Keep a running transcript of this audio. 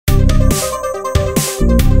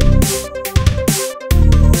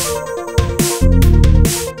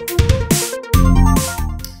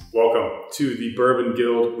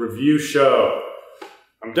review show.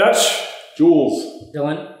 I'm Dutch. Jules.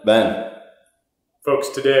 Dylan. Ben. Folks,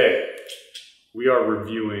 today we are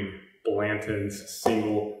reviewing Blanton's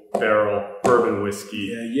single barrel bourbon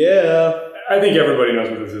whiskey. Yeah. I think everybody knows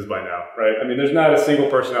what this is by now, right? I mean, there's not a single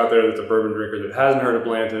person out there that's a bourbon drinker that hasn't heard of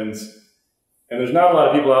Blanton's. And there's not a lot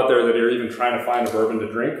of people out there that are even trying to find a bourbon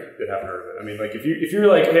to drink that haven't heard of it. I mean, like if you're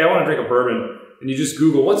like, hey, I want to drink a bourbon, and you just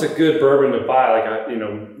Google what's a good bourbon to buy, like a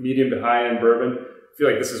medium to high end bourbon, I feel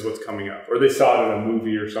like this is what's coming up. Or they saw it in a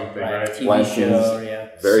movie or something, right? TV show, yeah.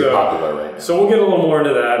 Very popular right now. So we'll get a little more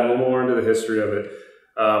into that, and a little more into the history of it.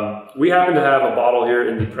 We happen to have a bottle here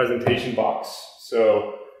in the presentation box,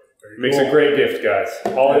 so it makes a great gift, guys.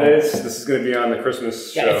 Holidays, this is going to be on the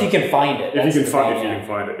Christmas show. Yeah, if you can find it. If you can find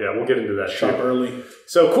it, yeah, we'll get into that. Shop early.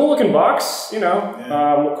 So cool looking box, we'll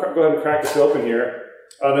go ahead and crack this open here.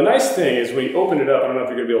 The nice thing is when you open it up, I don't know if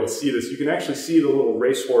you're going to be able to see this, you can actually see the little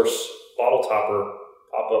racehorse bottle topper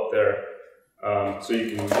pop up there. So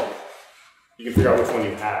you can figure out which one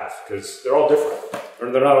you have, because they're all different.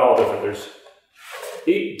 Or they're not all different. There's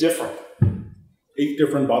 8 different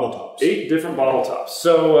bottle tops. 8 different bottle tops.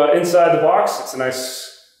 So inside the box, it's a nice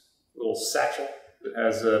little satchel that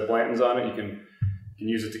has Blanton's on it. You can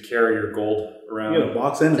use it to carry your gold around. You got a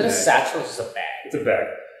box and a bag. Is it a satchel or is it a bag? It's a bag.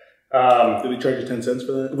 Did he charge you 10 cents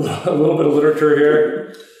for that? A little bit of literature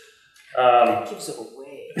here. It gives it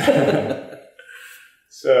away.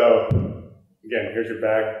 So, again, here's your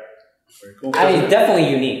bag. Very cool. I mean, definitely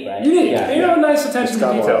unique, right? Unique. Yeah. Nice attention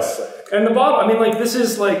to detail. And the bottle, I mean, like, this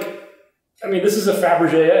is a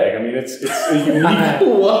Fabergé egg. I mean, it's a unique,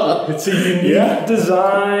 it's a unique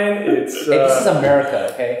design. It's Hey, this is America,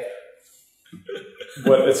 okay?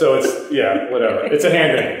 whatever. It's a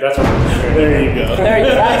hand grenade. That's what it is. There you go. There you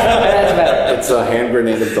go. That's better. It's a hand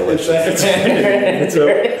grenade of delicious. It's a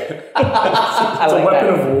weapon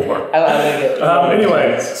of war. I like it.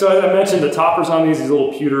 Anyway, so as I mentioned, the toppers on these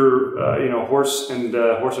little pewter, horse and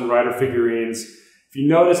rider figurines. If you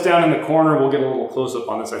notice down in the corner, we'll get a little close up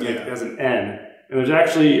on this. I think it has an N, and there's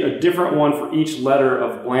actually a different one for each letter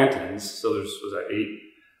of Blanton's. So was that 8?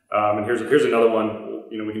 And here's another one.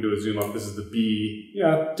 We can do a zoom up. This is the B.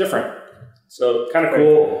 Yeah, different. So kind of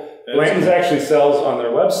cool. Blanton's actually sells on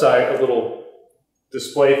their website a little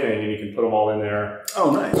display thing, and you can put them all in there.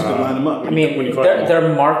 Oh, nice. You can line them up. I mean,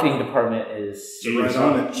 their marketing department is right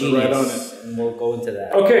on it. genius, Right on it. and we'll go into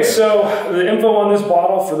that. Okay, so the info on this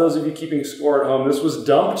bottle, for those of you keeping score at home, this was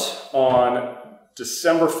dumped on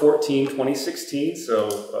December 14, 2016. So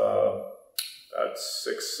that's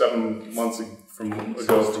 6-7 months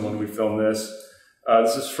ago from when we filmed this.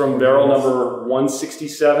 This is from barrel number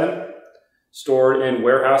 167, stored in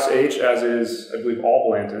Warehouse H, as is, I believe, all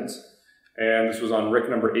Blanton's. And this was on Rick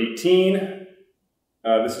number 18.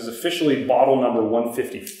 This is officially bottle number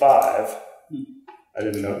 155. I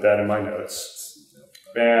didn't note that in my notes.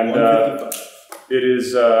 And it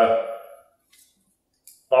is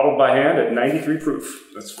bottled by hand at 93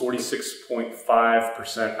 proof. That's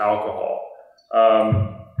 46.5% alcohol.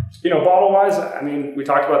 Bottle-wise, I mean, we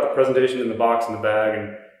talked about the presentation in the box and the bag,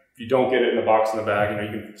 and if you don't get it in the box and the bag, you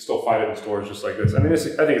can still find it in stores just like this. I mean, I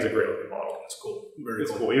think it's a great looking bottle. It's cool.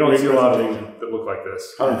 It's cool. You don't see a lot of them that look like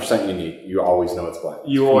this. 100% unique. You always know it's Blanton.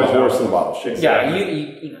 You always know it's in the bottle. Exactly. Yeah,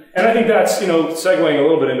 you know. And I think that's, segueing a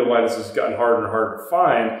little bit into why this has gotten harder and harder to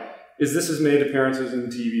find, is this has made appearances in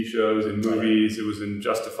TV shows, in movies. It was in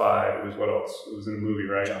Justified. It was what else? It was in a movie,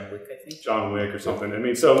 right? John Wick, I think. John Wick or something. I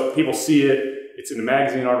mean, so people see it. It's in the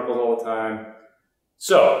magazine articles all the time.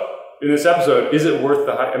 So, in this episode, is it worth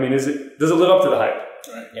the hype? I mean, does it live up to the hype?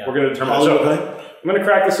 Right. Yeah. We're going to determine that. I'm going to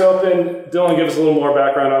crack this open. Dylan, give us a little more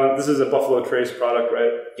background on it. This is a Buffalo Trace product,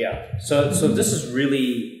 right? Yeah. So this is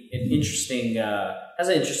really an interesting, has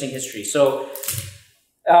an interesting history. So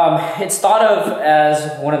it's thought of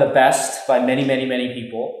as one of the best by many, many, many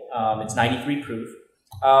people. It's 93 proof.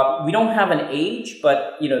 We don't have an age,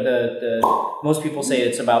 but the most people say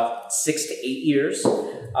it's about 6 to 8 years.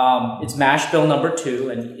 It's mash bill number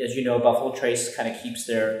 2, and as you know, Buffalo Trace kind of keeps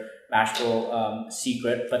their mash bill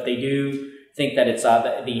secret, but they do think that it's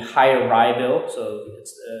the higher rye bill. So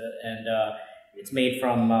it's made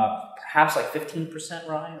from perhaps like 15%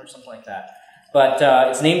 rye or something like that. But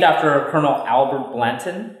it's named after Colonel Albert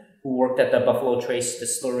Blanton, who worked at the Buffalo Trace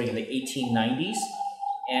distillery in the 1890s,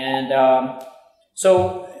 and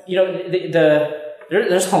so,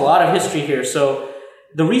 there's a lot of history here. So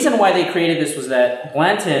the reason why they created this was that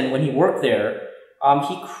Blanton, when he worked there,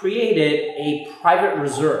 he created a private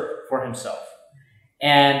reserve for himself.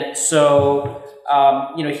 And so,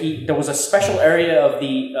 there was a special area of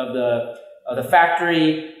the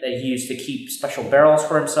factory that he used to keep special barrels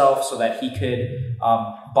for himself so that he could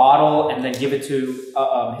bottle and then give it to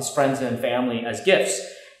his friends and family as gifts.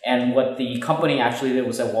 And what the company actually did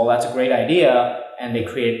was say, well, that's a great idea, and they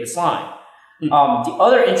created this line. The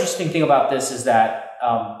other interesting thing about this is that,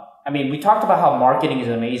 we talked about how marketing is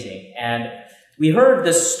amazing, and we heard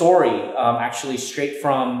this story actually straight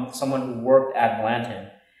from someone who worked at Blanton,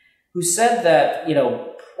 who said that,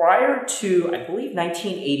 prior to, I believe,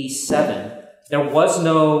 1987,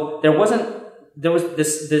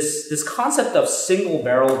 this concept of single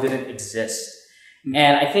barrel didn't exist.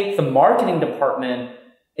 And I think the marketing department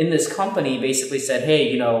in this company basically said,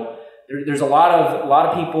 hey, there's a lot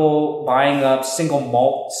of people buying up single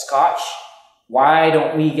malt scotch. Why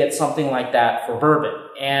don't we get something like that for bourbon?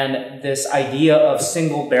 And this idea of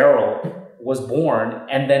single barrel was born,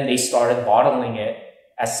 and then they started bottling it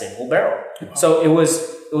as single barrel. Wow. So it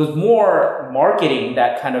was more marketing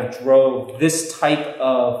that kind of drove this type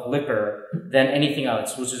of liquor than anything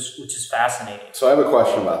else, which is fascinating. So I have a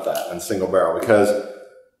question about that and single barrel, because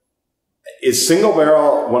is single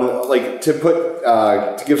barrel one of the,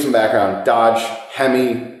 to give some background, Dodge,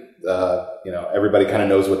 Hemi, everybody kind of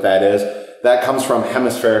knows what that is. That comes from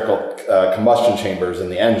hemispherical combustion chambers in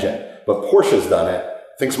the engine, but Porsche's done it.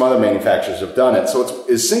 I think some other manufacturers have done it. So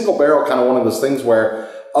is single barrel kind of one of those things where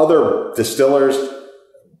other distillers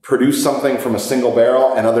produce something from a single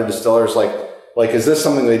barrel, and other distillers is this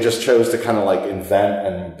something they just chose to kind of invent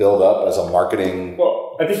and build up as a marketing?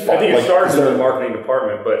 Well, I think it started in the marketing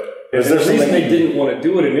department, but the reason they didn't want to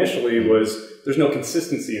do it initially was there's no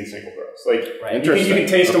consistency in single barrels. You can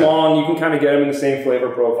taste them all, and you can kind of get them in the same flavor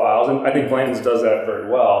profiles, and I think Blanton's does that very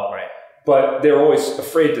well. Right. But they were always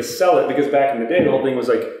afraid to sell it because back in the day, the whole thing was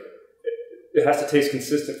it has to taste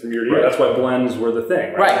consistent from year to year. That's why blends were the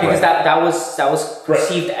thing, right? Right, because that was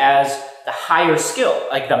perceived as the higher skill.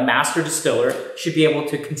 Like the master distiller should be able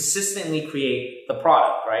to consistently create the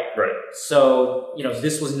product, right? Right. So,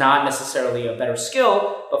 this was not necessarily a better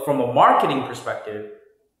skill, but from a marketing perspective,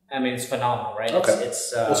 it's phenomenal, right? Okay.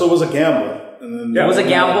 So it was a gamble. And then it was a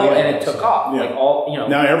gamble, and it took off. Yeah.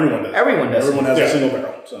 Now everyone does. Everyone does. Everyone has a single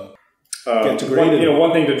barrel. So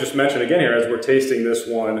one thing to just mention again here as we're tasting this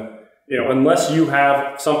one, unless you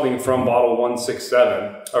have something from bottle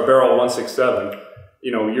 167 or barrel 167,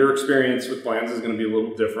 your experience with blends is going to be a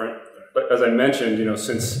little different. But as I mentioned,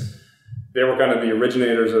 since they were kind of the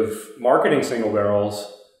originators of marketing single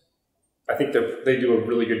barrels, I think they do a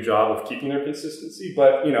really good job of keeping their consistency.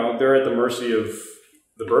 But they're at the mercy of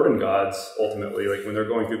the bourbon gods ultimately. Like when they're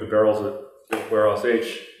going through the barrels at Warehouse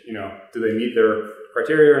H, do they meet their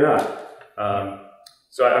criteria or not?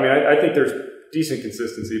 I think there's decent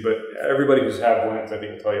consistency, but everybody who's had blends, I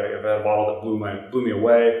think, will tell you, I've had a bottle that blew me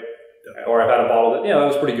away, or I've had a bottle that, that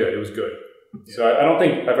was pretty good. It was good. So I don't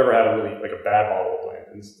think I've ever had a bad bottle of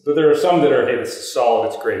Blanton's. But there are some that are, hey, this is solid,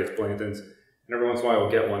 it's great, it's Blanton's. And every once in a while we'll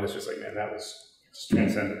get one that's just man, that was just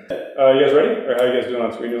transcendent. You guys ready? Or how are you guys doing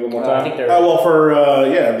on screen? A little more time? I think they're... for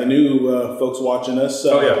the new folks watching us,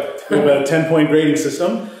 we have a 10-point grading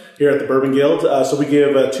system here at the Bourbon Guild. So we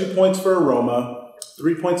give 2 points for aroma,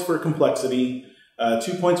 3 points for complexity,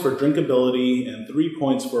 2 points for drinkability, and 3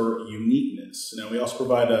 points for uniqueness. Now, we also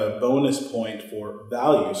provide a bonus point for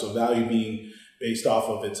value, so value being based off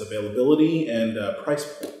of its availability and price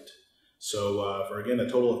point. So, for again, a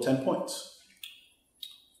total of 10 points.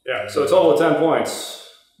 Yeah, so a total of 10 points,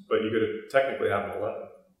 but you could technically have an 11.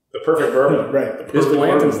 The perfect bourbon. Right. Is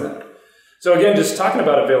Blanton's that? So again, just talking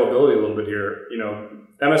about availability a little bit here,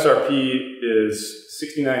 MSRP is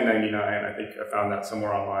 $69.99. I think I found that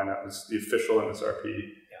somewhere online. That was the official MSRP.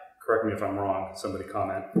 Yeah. Correct me if I'm wrong. Somebody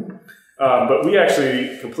comment. But we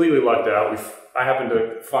actually completely lucked out. I happened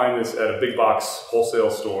to find this at a big box wholesale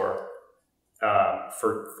store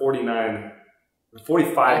for $45.99.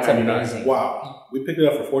 That's amazing. Wow. We picked it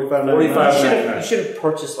up for $45.99. $45.99. You should have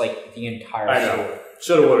purchased the entire store.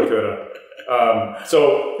 Shoulda, woulda, coulda.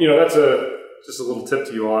 So that's just a little tip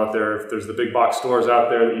to you all out there. If there's the big box stores out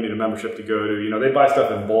there that you need a membership to go to, they buy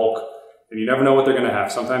stuff in bulk, and you never know what they're going to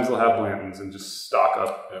have. Sometimes they'll have Blanton's and just stock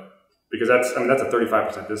up because that's a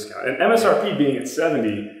 35% discount. And MSRP being at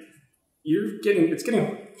 70, it's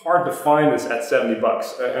getting hard to find this at $70.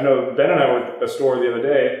 I know Ben and I were at a store the other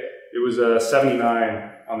day. It was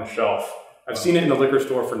 $79 on the shelf. I've seen it in the liquor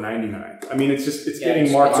store for $99. It's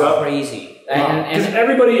getting marked up. Crazy. Because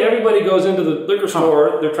everybody goes into the liquor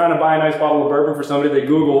store, they're trying to buy a nice bottle of bourbon for somebody, they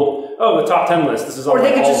Google, the top 10 list, this is all. Or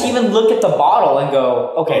they could just even look at the bottle and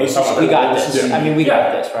go, okay, we got this. Yeah. We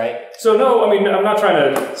got this, right? So no, I'm not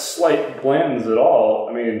trying to slight Blanton's at all.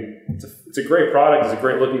 It's a great product, it's a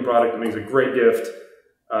great looking product, it's a great gift.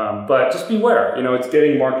 But just beware, it's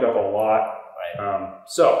getting marked up a lot. Right.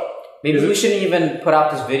 So Maybe we shouldn't even put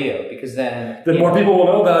out this video because then more people will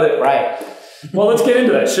know about it. Right. Well, let's get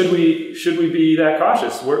into that. Should we be that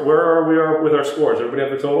cautious? Where are we with our scores? Everybody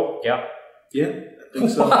have the total? Yeah. Yeah, I think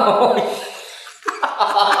so.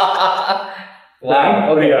 Wow.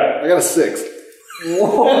 What do you got? I got a 6.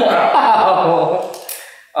 Wow.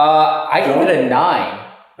 I give it a 9.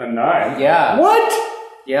 A 9? Yeah. What?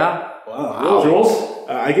 Yeah. Wow. Jules?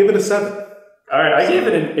 I give it a 7. All right, I gave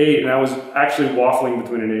it an 8, and I was actually waffling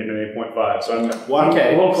between an 8 and an 8.5, so I'm a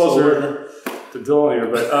little closer to Dylan here.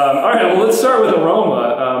 But all right, well, let's start with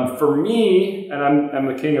aroma. For me, and I'm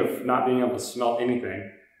the king of not being able to smell anything.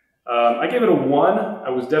 I gave it a 1.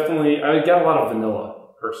 I got a lot of vanilla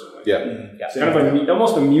personally. Yeah. Yeah. Kind of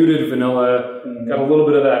almost a muted vanilla. Got a little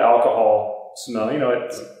bit of that alcohol smell. You know,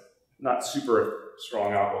 it's not super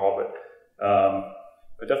strong alcohol, but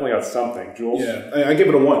I definitely got something. Jules? Yeah, I give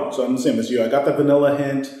it a 1, so I'm the same as you. I got that vanilla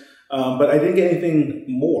hint, but I didn't get anything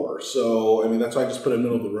more. So, I mean, that's why I just put it in the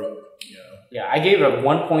middle of the road. You know? Yeah, I gave it a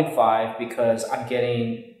 1.5 because I'm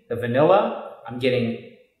getting the vanilla. I'm getting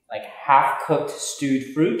like half-cooked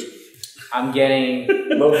stewed fruit. I'm getting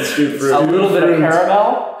Love the stewed fruit. a little bit of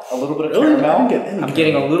caramel. A little bit of Really? I caramel. didn't get any I'm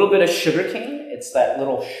getting a little bit of sugarcane. It's that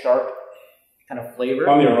little sharp kind of flavor.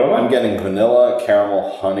 On the aroma? I'm getting vanilla,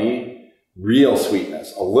 caramel, honey, real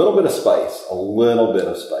sweetness, a little bit of spice,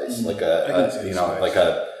 like like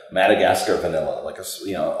a Madagascar vanilla, like a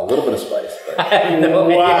little bit of spice. But I have no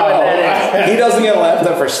idea what that he doesn't get laughed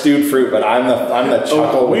at for stewed fruit, but I'm the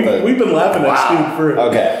chuckle. We've been laughing at stewed fruit.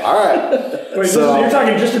 Okay, all right. Wait, So- you're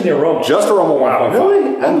talking just in the aroma? Just aroma 1.5.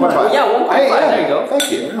 Really? 1.5. Yeah, 1.5. There you go.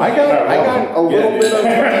 Thank you. I got a little bit of.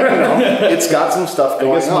 It's got some stuff I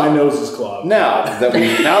going guess on. my nose is clogged. Now that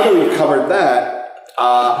we've covered that,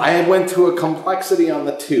 I went to a complexity on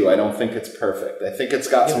the 2. I don't think it's perfect. I think it's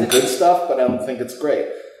got some good stuff, but I don't think it's great.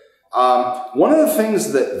 One of the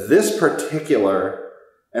things that this particular,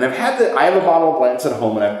 and I have a bottle of Blanton's at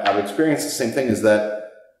home, and I've experienced the same thing, is that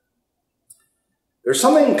there's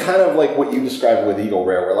something kind of like what you described with Eagle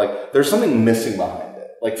Rare, where like there's something missing behind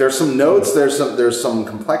it. Like there's some notes, there's some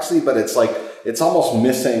complexity, but it's like it's almost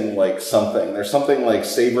missing like something. There's something like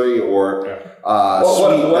savory or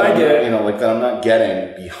sweet what I get, like that I'm not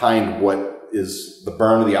getting behind what is the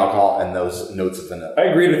burn of the alcohol and those notes of vanilla. I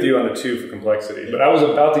agreed with you on the 2 for complexity, but I was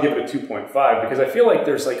about to give it a 2.5 because I feel like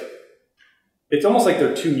it's almost like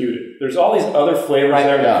they're too muted. There's all these other flavors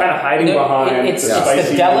there that are kind of hiding behind it's the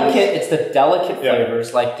spicy. It's the delicate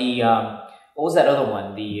flavors, like the what was that other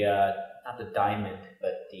one? The not the diamond,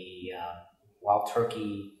 but the wild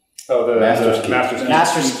turkey. Oh, the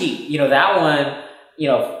Master's Keep. You know that one. You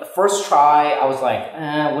know, the first try I was like,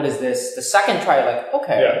 what is this? The second try, like,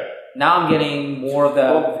 okay. Yeah. Now I'm getting more of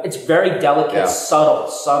the. It's very delicate, subtle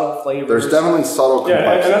flavors. There's definitely subtle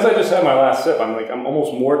complexity. And as I just had my last sip, I'm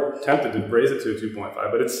almost more tempted to raise it to a 2.5,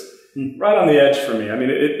 but it's right on the edge for me. I mean,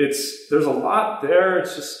 there's a lot there.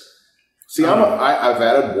 It's just. See, I've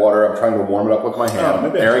added water. I'm trying to warm it up with my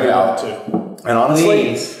hand, airing it out too. And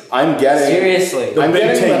honestly, I'm getting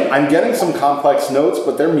I'm getting some complex notes,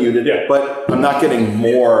 but they're muted. Yeah. But I'm not getting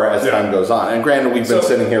more as time goes on. And granted, we've been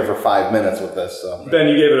sitting here for 5 minutes with this. So Ben,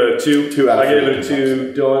 you gave it a 2. 2 out of 3. I gave it a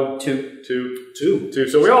 2. Dylan, 2. 2.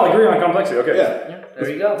 So we all agree on complexity. Okay. Yeah. There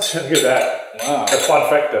you go. Look at that. Wow. A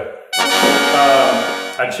quadfecta.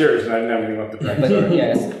 I cheers, and I didn't have anything left to drink.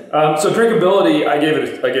 Yes. So drinkability, I gave it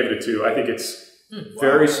a 2. I think it's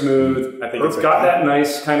very smooth. I think it's got that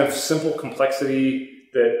nice kind of simple complexity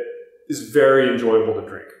that is very enjoyable to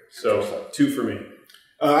drink. So 2 for me.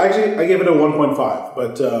 Actually, I gave it a 1.5,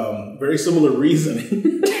 but very similar reasoning.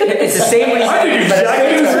 It's the same reasoning. I think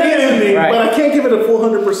exactly the same reasoning, but I can't give it a full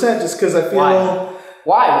 100% just because I feel.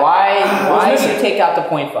 Why did you take out the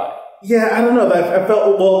 0.5? Yeah, I don't know. I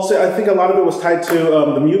felt I think a lot of it was tied to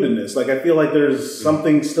the mutedness. Like I feel like there's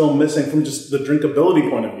something still missing from just the drinkability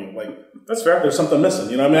point of view. Like that's fair. There's something missing.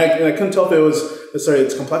 You know, I mean, I couldn't tell if it was necessarily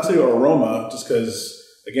its complexity or aroma, just because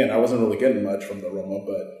again, I wasn't really getting much from the aroma,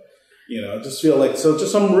 but. You know, I just feel like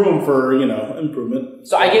just some room for improvement.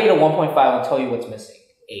 So I gave it a 1.5. I'll tell you what's missing: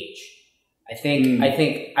 age. I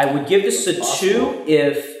think I would give this a 2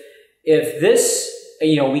 if this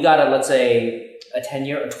we got let's say a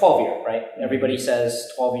 10-year or 12-year, right? Everybody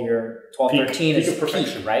says 12-year, 12, 13 is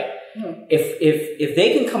peak, right? Mm-hmm. If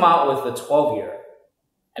they can come out with the 12-year,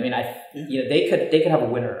 I mean, they could have a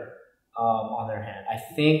winner on their hand. I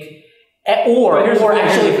think, or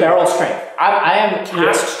actually barrel strength. I am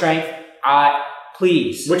cask strength.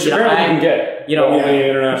 Please, which apparently you can get. You know, in the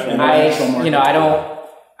international market.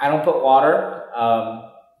 I don't put water,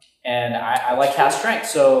 and I like cask strength.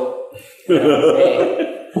 So,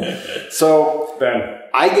 So Ben,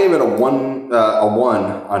 I gave it a 1. a 1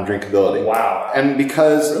 on drinkability. Wow. And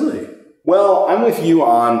because, well, I'm with you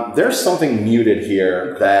on, there's something muted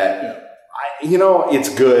here that, it's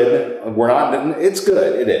good. It's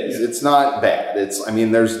good. It is. It's not bad.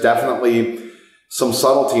 There's definitely some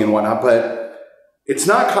subtlety and whatnot, but it's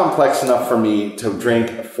not complex enough for me to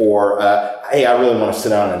drink for, hey, I really want to sit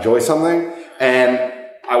down and enjoy something. And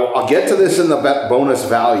I'll get to this in the bonus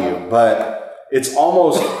value, but it's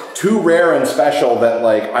almost too rare and special that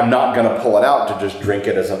I'm not going to pull it out to just drink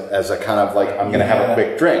it as a kind of I'm going to have a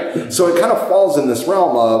quick drink. So it kind of falls in this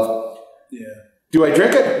realm of, do I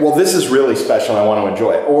drink it? Well, this is really special and I want to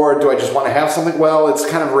enjoy it. Or do I just want to have something? Well, it's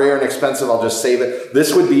kind of rare and expensive. I'll just save it.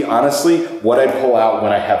 This would be honestly what I'd pull out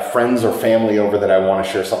when I have friends or family over that I want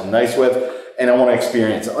to share something nice with. And I want to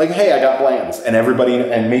experience it. Hey, I got Bland's, and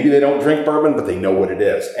maybe they don't drink bourbon, but they know what it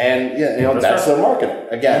is. And that's their marketing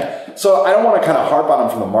again. So I don't want to kind of harp on them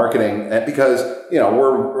from the marketing because,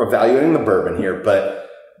 we're evaluating the bourbon here, but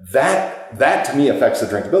that to me affects the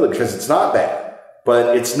drinkability because it's not bad,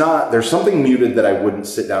 but it's not, there's something muted that I wouldn't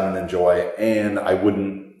sit down and enjoy. And I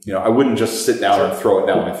wouldn't just sit down and throw it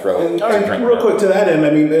down my throat. And real quick to that end,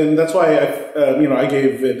 and that's why I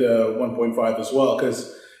gave it 1.5 as well,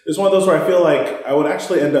 because it's one of those where I feel like I would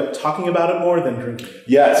actually end up talking about it more than drinking it.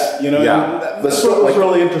 Yes. That's what was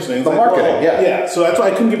really interesting. The marketing, yeah. So that's why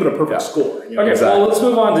I couldn't give it a perfect score. Okay, well, let's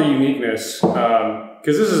move on to uniqueness.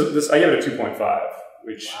 Because I give it a 2.5,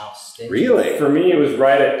 which really, for me, it was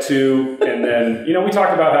right at 2. And then, we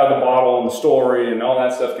talked about how the bottle and the story and all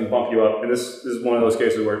that stuff can bump you up. And this is one of those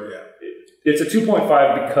cases where it's a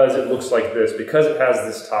 2.5 because it looks like this, because it has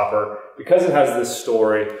this topper, because it has this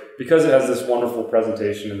story, because it has this wonderful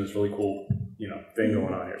presentation and this really cool, thing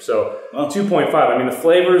going on here. So 2.5. The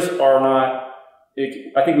flavors are not.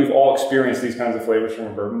 I think we've all experienced these kinds of flavors from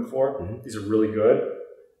a bourbon before. Mm-hmm. These are really good,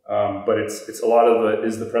 but it's a lot of it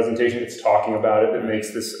is the presentation. It's talking about it that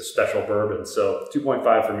makes this a special bourbon. So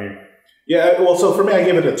 2.5 for me. Yeah, well, so for me, I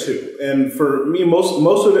gave it a 2, and for me,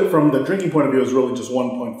 most of it from the drinking point of view is really just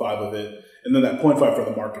 1.5 of it. And then that 0.5 for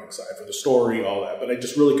the marketing side, for the story, all that. But I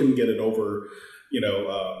just really couldn't get it over,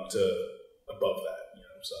 to above that.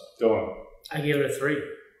 So I gave it a 3.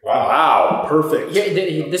 Wow, perfect. Yeah,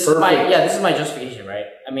 this is my justification, right?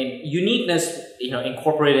 Uniqueness,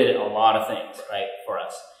 incorporated a lot of things, right, for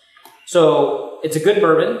us. So it's a good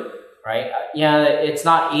bourbon, right? It's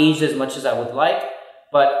not aged as much as I would like,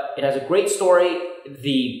 but it has a great story.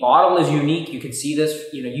 The bottle is unique. You can see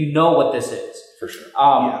this. You know what this is for sure.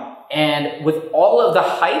 And with all of the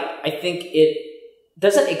hype, I think it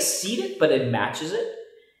doesn't exceed it, but it matches it.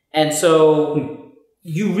 And so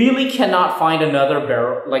you really cannot find another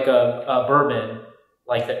barrel, like a bourbon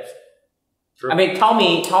like this. Sure. Tell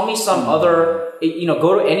me some other,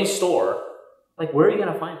 go to any store. Where are you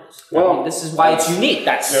going to find this? Well, this is why it's unique.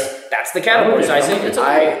 That's the category. So I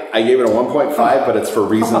gave it a 1.5, but it's for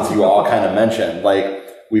reasons you all kind of mentioned.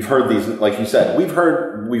 We've heard these, like you said,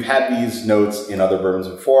 we've had these notes in other bourbons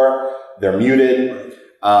before. They're muted.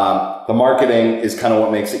 The marketing is kind of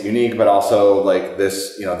what makes it unique, but also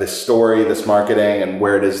this, this story, this marketing and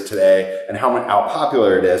where it is today and how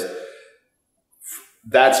popular it is.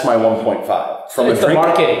 That's my 1.5. From the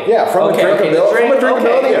marketing. Yeah, from a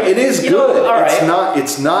drinkability, it is good.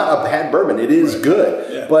 It's not a bad bourbon. It is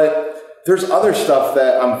good. Yeah. But there's other stuff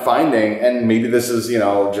that I'm finding, and maybe this is,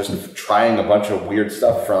 just trying a bunch of weird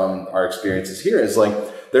stuff from our experiences here, is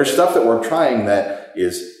there's stuff that we're trying that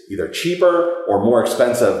is either cheaper or more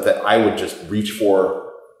expensive that I would just reach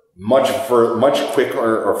for much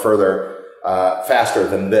quicker or further, faster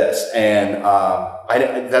than this. And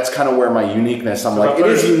that's kind of where my uniqueness, it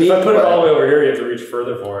is unique. If I put it all the way over here, you have to reach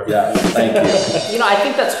further for it. Yeah, thank you. I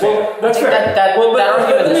think that's fair. Well, that's fair. That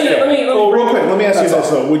argument is fair. Real quick, let me ask you this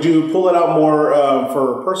though. Would you pull it out more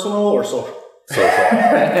for personal or social?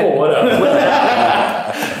 Cool, whatever.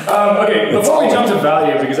 Okay, before we jump to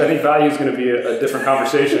value, because I think value is going to be a different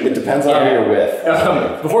conversation. It depends on who you're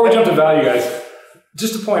with. Before we jump to value, guys,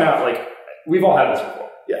 just to point out, we've all had this before.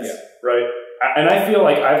 Yes. Yeah. Right? And I feel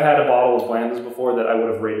like I've had a bottle of Blandon's before that I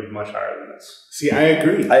would have rated much higher than this. See, I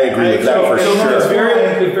agree. I agree with that for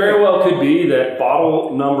sure. It very well could be that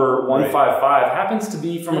bottle number 155 happens to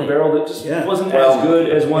be from a barrel that just wasn't as good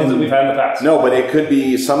as ones that we've had in the past. No, but it could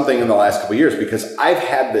be something in the last couple of years, because I've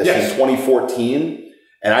had this in 2014,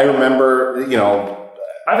 and I remember,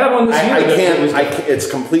 I've had one this year. It's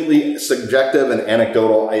completely subjective and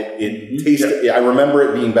anecdotal. It tasted. I remember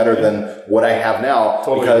it being better than what I have now,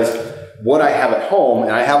 because what I have at home,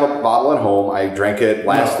 and I have a bottle at home. I drank it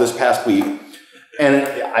this past week, And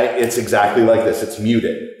it's exactly like this. It's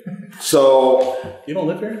muted. So you don't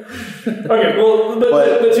live here? Okay, well,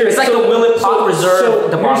 but it's like the Willet Pot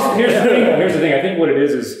Reserve. Here's the thing. I think what it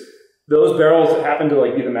is those barrels that happen to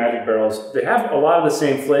like be the magic barrels. They have a lot of the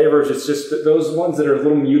same flavors. It's just that those ones that are a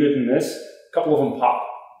little muted in this, a couple of them pop.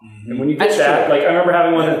 And when you get that, like I remember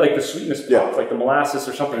having one that like the sweetness popped, like the molasses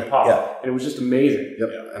or something popped, and it was just amazing.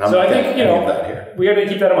 And so I think we got to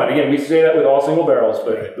keep that in mind. Again, we say that with all single barrels,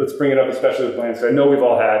 but let's bring it up, especially with Blanton's. I know we've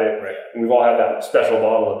all had it, and we've all had that special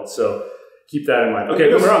bottle of it. So keep that in mind. Okay,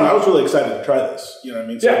 don't get me wrong. I was really excited to try this. You know what I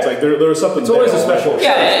mean? So it's like there was something. It's always a special.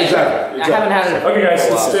 Exactly. I haven't had it. Okay, guys,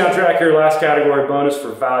 let's stay on track here. Last category, bonus for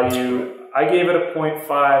value. I gave it a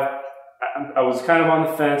 0.5. I was kind of on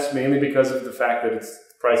the fence, mainly because of the fact that its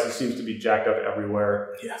prices seems to be jacked up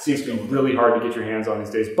everywhere. It seems to be really hard to get your hands on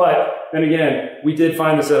these days. But then again, we did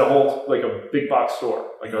find this at a big box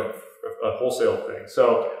store, like a wholesale thing.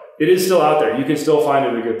 So it is still out there. You can still find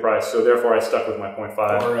it at a good price. So therefore, I stuck with my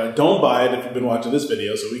 0.5. Or don't buy it if you've been watching this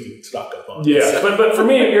video, so we can stock up on it. Yeah, but for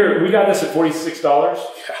me, we got this at $46.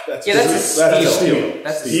 That's a steal.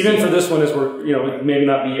 That's even for this one, as we're maybe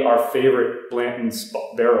not be our favorite Blanton's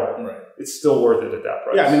barrel. Right. It's still worth it at that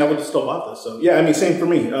price. Yeah, I mean, I would have still bought this. So yeah, I mean, same for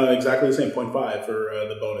me. Exactly the same 0.5 for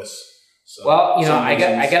the bonus. So, well, I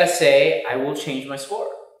gotta say, I will change my score.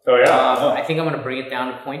 Oh yeah. I think I'm gonna bring it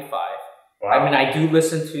down to 0.5. Wow. I mean, I do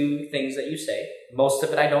listen to things that you say. Most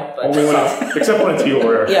of it I don't, but except when it's you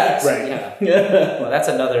or right. Yeah. Well, that's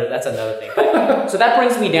another thing. But, so that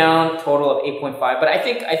brings me down total of 8.5. But I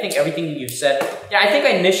think everything you said. Yeah, I think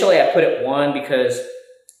initially I put it 1 because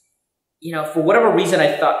for whatever reason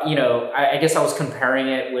I thought I guess I was comparing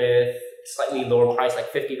it with slightly lower price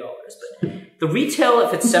like $50. But the retail,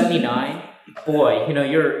 if it's $79. Boy,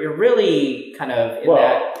 you're really kind of in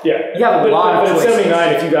that. Yeah, you have a lot of choices. At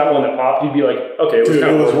 79, if you got one that popped, you'd be like, okay, it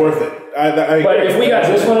was worth it. But if we got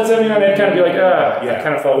this one at 79, I'd kind of be like, I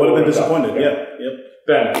kind of felt. Would have been disappointed. Yep.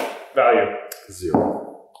 Ben, value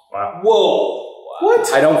 0. Wow. Whoa.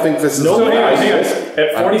 What? I don't think this is. No,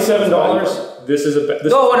 at $47, this is a.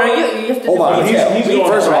 No, you have to. Hold on.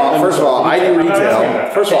 First of all, I do retail.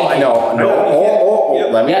 First of all, I know. No.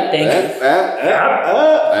 Let me. Yeah, thank you.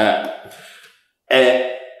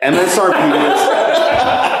 MSRP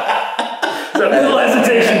little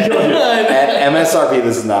hesitation killed you. At MSRP,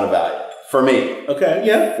 this is not a value for me. Okay,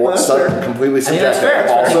 yeah. Completely subjective. That's fair.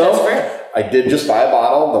 Also, that's fair. I did just buy a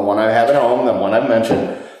bottle, the one I have at home, the one I've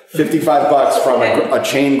mentioned, $55 from a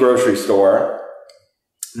chain grocery store.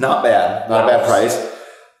 Not bad. Not a bad price.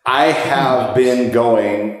 I have been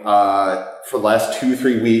going for the last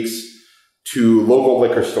 2-3 weeks to local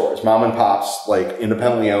liquor stores, mom and pops, like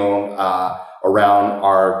independently owned, around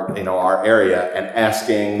our area, and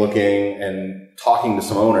asking, looking, and talking to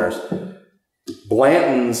some owners.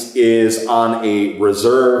 Blanton's is on a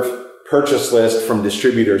reserve purchase list from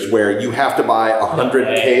distributors where you have to buy 100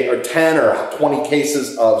 or 10 or 20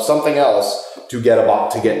 cases of something else to get 2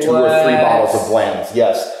 or 3 bottles of Blanton's.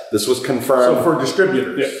 Yes, this was confirmed. So for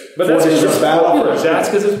distributors. Yeah. But that's because it's popular. That's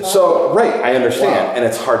because it's popular. So, right, I understand. And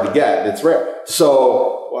it's hard to get. It's rare.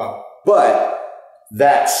 So, but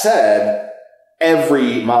that said,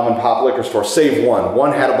 every mom and pop liquor store, save one.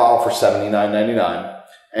 One had a bottle for $79.99,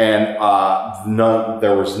 and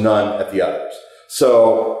there was none at the others.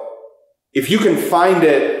 So if you can find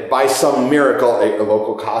it by some miracle at your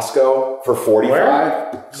local Costco for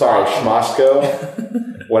 $45, sorry, Schmosco,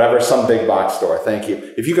 whatever, some big box store. Thank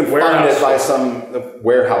you. If you can find it by some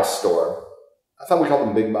warehouse store, I thought we called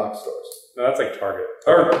them big box stores. No, that's like Target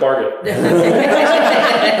or Bargain.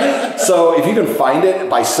 So if you can find it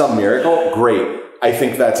by some miracle, great. I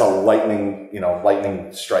think that's a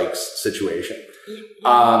lightning strikes situation.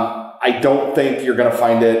 I don't think you're going to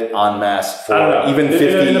find it en masse for even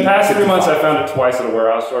 50. In the past 3 months, I found it twice at a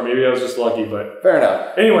warehouse store. Maybe I was just lucky, but fair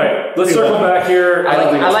enough. Anyway, let's circle back here. I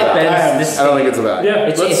like Ben's. I don't think it's a value.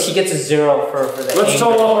 Yeah, she gets a 0 for that. Let's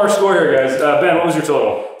total up our score here, guys. Ben, what was your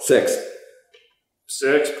total? 6.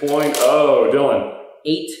 6.0. Dylan.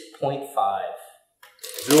 8.5.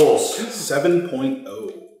 Jules. 7.0.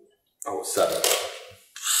 Oh, 7.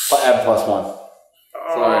 Add +1.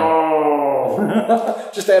 Sorry. Oh.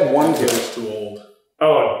 Just add 1 to it. It's too old.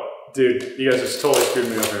 Oh, dude, you guys just totally screwed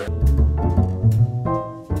me up here.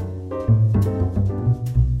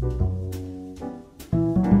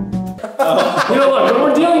 Look, when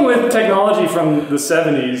we're dealing with technology from the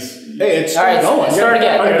 70s. Hey, it's all right. Let's start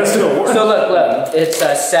again. Okay, let's do it. So look, it's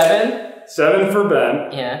 7. 7 for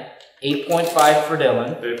Ben. Yeah. 8.5 for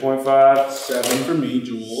Dylan. 8.5. 7 for me,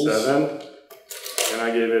 Jules. 7. And I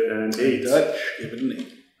gave it an 8. Dutch, give it an 8.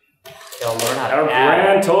 They'll learn how to Our add.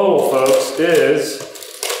 grand total, folks, is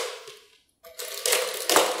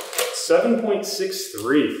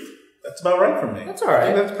 7.63. That's about right for me. That's all right. I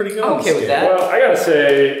think that's pretty good. I'm okay with that. Well, I gotta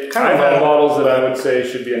say, I've had bottles that I would say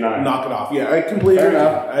should be a 9. Knock it off. Yeah, I completely agree.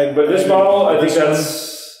 But this bottle, I think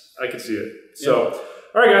I could see it. So,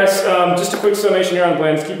 all right, guys, just a quick summation here on the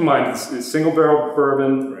blends. Keep in mind, it's single barrel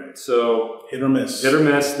bourbon. Right. So hit or miss. Hit or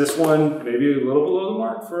miss. This one, maybe a little below the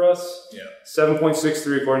mark for us. Yeah.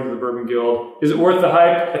 7.63 according to the Bourbon Guild. Is it worth the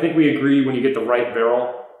hype? I think we agree when you get the right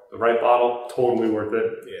barrel, the right bottle, totally worth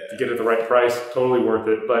it. Yeah. If you get it at the right price, totally worth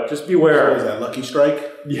it. But just beware. What is that, Lucky Strike?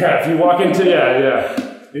 Yeah, if you walk into, Yeah.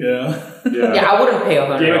 Yeah, I wouldn't pay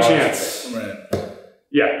 $100. Give a chance. Right.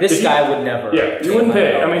 Yeah. This guy would never. Yeah, you wouldn't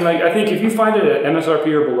pay. I mean, like, I think if you find it at MSRP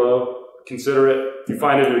or below, consider it. If you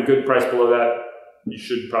find it at a good price below that, you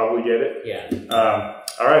should probably get it. Yeah.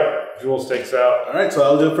 All right, Jules, take us out. All right, so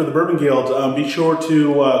I'll do it for the Bourbon Guild. Be sure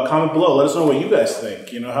to comment belolo. Let us know what you guys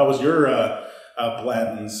think. You know, how was your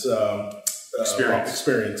Blanton's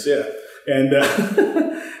experience? Yeah. And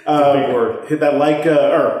big word. Hit that like,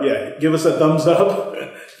 give us a thumbs up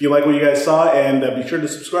if you like what you guys saw, and be sure to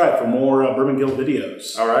subscribe for more Bourbon Guild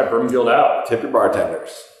videos. All right, Bourbon Guild out. Tip your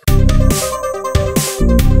bartenders.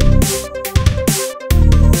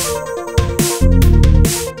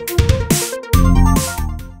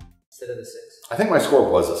 Instead of the 6. I think my score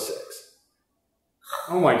was a 6.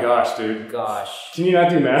 Oh my gosh, dude. Gosh. Can you not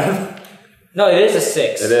do math? No, it is a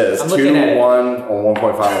 6. It is. I'm 2, looking at 1, or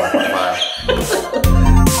 1.5, 1.5.